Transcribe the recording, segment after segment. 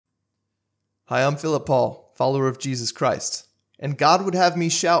Hi, I'm Philip Paul, follower of Jesus Christ. And God would have me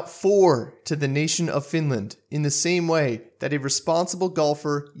shout FORE to the nation of Finland in the same way that a responsible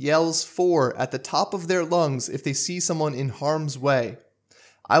golfer yells FORE at the top of their lungs if they see someone in harm's way.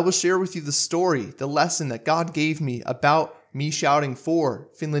 I will share with you the story, the lesson that God gave me about me shouting FORE.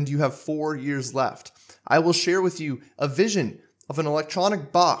 Finland, you have 4 years left. I will share with you a vision of an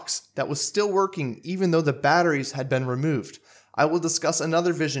electronic box that was still working even though the batteries had been removed. I will discuss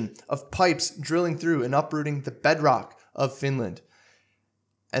another vision of pipes drilling through and uprooting the bedrock of Finland.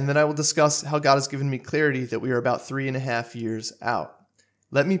 And then I will discuss how God has given me clarity that we are about 3.5 years out.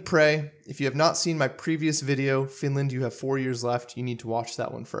 Let me pray. If you have not seen my previous video, Finland, you have 4 years left, you need to watch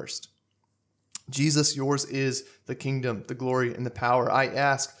that one first. Jesus, yours is the kingdom, the glory, and the power. I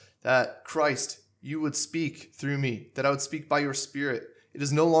ask that Christ, you would speak through me, that I would speak by your Spirit. It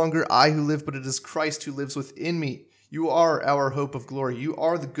is no longer I who live, but it is Christ who lives within me. You are our hope of glory. You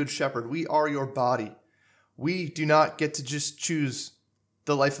are the good shepherd. We are your body. We do not get to just choose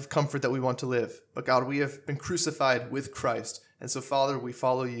the life of comfort that we want to live. But God, we have been crucified with Christ. And so, Father, we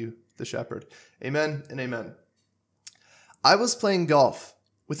follow you, the shepherd. Amen and amen. I was playing golf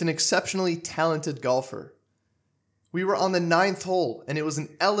with an exceptionally talented golfer. We were on the 9th hole, and it was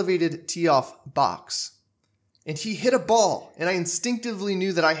an elevated tee-off box. And he hit a ball, and I instinctively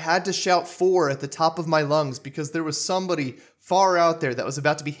knew that I had to shout FORE at the top of my lungs because there was somebody far out there that was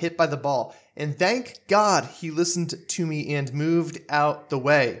about to be hit by the ball. And thank God he listened to me and moved out the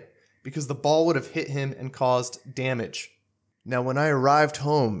way because the ball would have hit him and caused damage. Now, when I arrived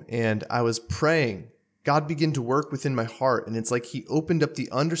home and I was praying, God began to work within my heart, and it's like he opened up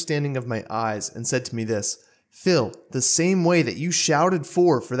the understanding of my eyes and said to me this, Phil, the same way that you shouted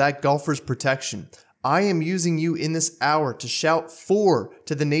FORE for that golfer's protection, I am using you in this hour to shout FORE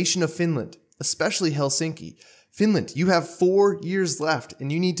to the nation of Finland, especially Helsinki. Finland, you have 4 years left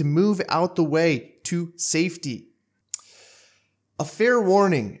and you need to move out the way to safety. A fair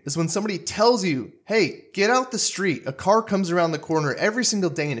warning is when somebody tells you, hey, get out the street. A car comes around the corner every single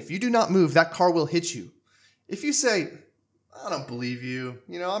day, and if you do not move, that car will hit you. If you say, I don't believe you,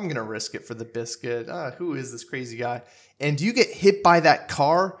 I'm going to risk it for the biscuit. Who is this crazy guy? And you get hit by that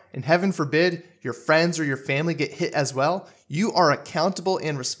car, and heaven forbid, your friends or your family get hit as well, you are accountable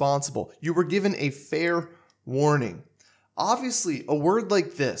and responsible. You were given a fair warning. Obviously, a word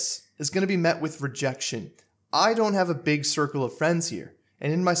like this is going to be met with rejection. I don't have a big circle of friends here,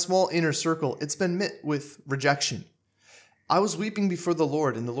 and in my small inner circle, it's been met with rejection. I was weeping before the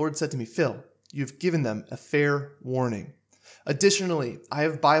Lord, and the Lord said to me, Phil, you've given them a fair warning. Additionally, I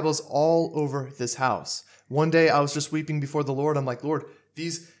have Bibles all over this house. One day I was just weeping before the Lord. I'm like, Lord,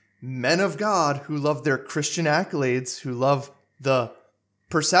 these men of God who love their Christian accolades, who love the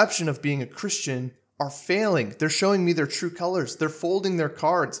perception of being a Christian, are failing. They're showing me their true colors. They're folding their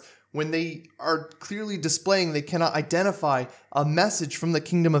cards when they are clearly displaying they cannot identify a message from the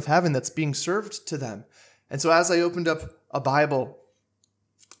kingdom of heaven that's being served to them. And so as I opened up a Bible,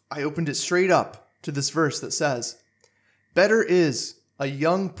 I opened it straight up to this verse that says, better is a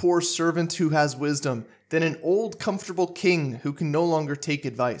young poor servant who has wisdom than an old comfortable king who can no longer take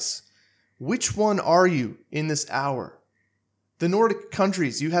advice. Which one are you in this hour? The Nordic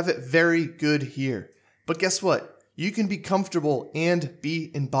countries, you have it very good here. But guess what? You can be comfortable and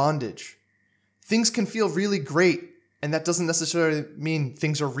be in bondage. Things can feel really great, and that doesn't necessarily mean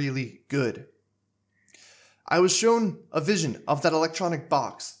things are really good. I was shown a vision of that electronic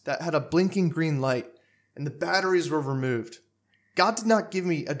box that had a blinking green light, and the batteries were removed. God did not give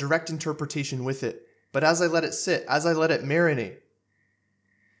me a direct interpretation with it, but as I let it sit, as I let it marinate,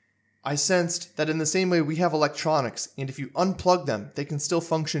 I sensed that in the same way we have electronics, and if you unplug them, they can still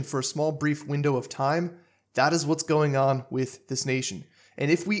function for a small brief window of time. That is what's going on with this nation. And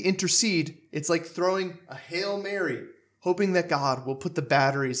if we intercede, it's like throwing a Hail Mary, hoping that God will put the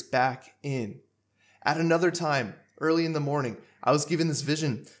batteries back in. At another time, early in the morning, I was given this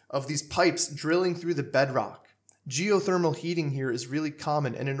vision of these pipes drilling through the bedrock. Geothermal heating here is really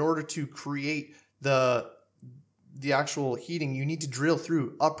common, and in order to create the actual heating, you need to drill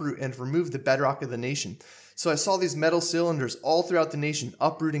through, uproot, and remove the bedrock of the nation. So I saw these metal cylinders all throughout the nation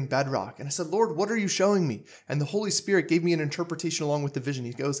uprooting bedrock. And I said, Lord, what are you showing me? And the Holy Spirit gave me an interpretation along with the vision.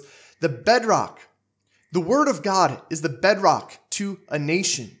 He goes, the bedrock, the word of God is the bedrock to a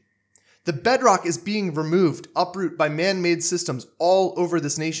nation. The bedrock is being removed, uproot by man-made systems all over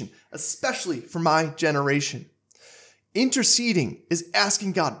this nation, especially for my generation. Interceding is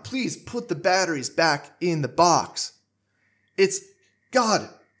asking God, please put the batteries back in the box. It's, God,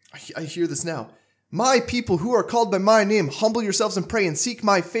 I hear this now. My people who are called by my name, humble yourselves and pray and seek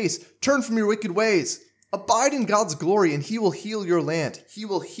my face. Turn from your wicked ways. Abide in God's glory and he will heal your land. He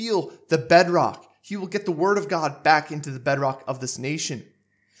will heal the bedrock. He will get the word of God back into the bedrock of this nation.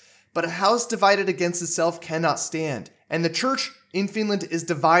 But a house divided against itself cannot stand. And the church in Finland is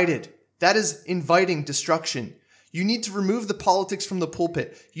divided. That is inviting destruction. You need to remove the politics from the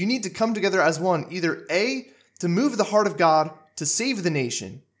pulpit. You need to come together as one, either A, to move the heart of God to save the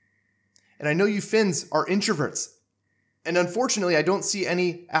nation. And I know you Finns are introverts. And unfortunately, I don't see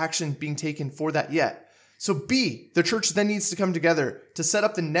any action being taken for that yet. So B, the church then needs to come together to set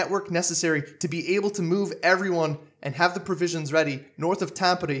up the network necessary to be able to move everyone and have the provisions ready north of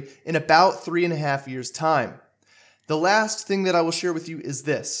Tampere in about 3.5 years' time. The last thing that I will share with you is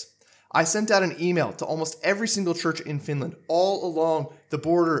this. I sent out an email to almost every single church in Finland, all along the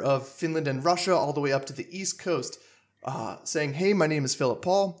border of Finland and Russia, all the way up to the East Coast, saying, hey, my name is Philip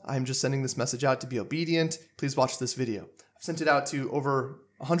Paul. I'm just sending this message out to be obedient. Please watch this video. I've sent it out to over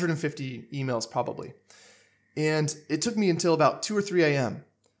 150 emails probably. And it took me until about 2 or 3 a.m.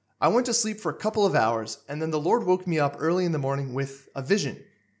 I went to sleep for a couple of hours, and then the Lord woke me up early in the morning with a vision.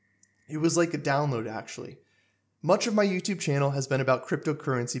 It was like a download, actually. Much of my YouTube channel has been about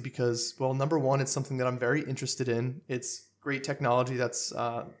cryptocurrency because, well, number one, it's something that I'm very interested in. It's great technology that's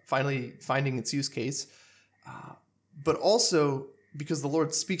finally finding its use case, but also because the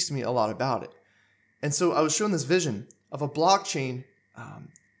Lord speaks to me a lot about it. And so I was shown this vision of a blockchain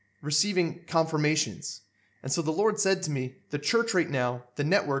receiving confirmations. And so the Lord said to me, the church right now, the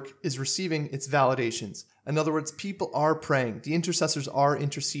network is receiving its validations. In other words, people are praying. The intercessors are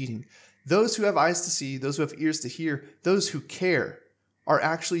interceding. Those who have eyes to see, those who have ears to hear, those who care are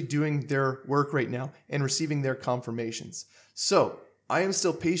actually doing their work right now and receiving their confirmations. So I am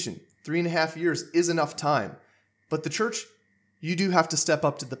still patient. 3.5 years is enough time. But the church, you do have to step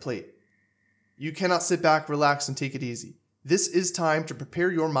up to the plate. You cannot sit back, relax, and take it easy. This is time to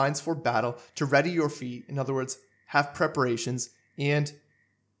prepare your minds for battle, to ready your feet, in other words, have preparations, and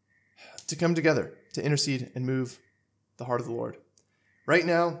to come together to intercede and move the heart of the Lord. Right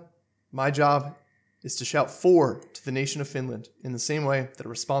now, my job is to shout FORE to the nation of Finland in the same way that a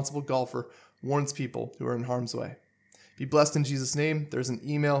responsible golfer warns people who are in harm's way. Be blessed in Jesus' name. There's an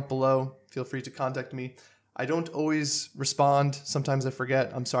email below. Feel free to contact me. I don't always respond. Sometimes I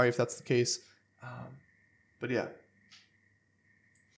forget. I'm sorry if that's the case. But yeah.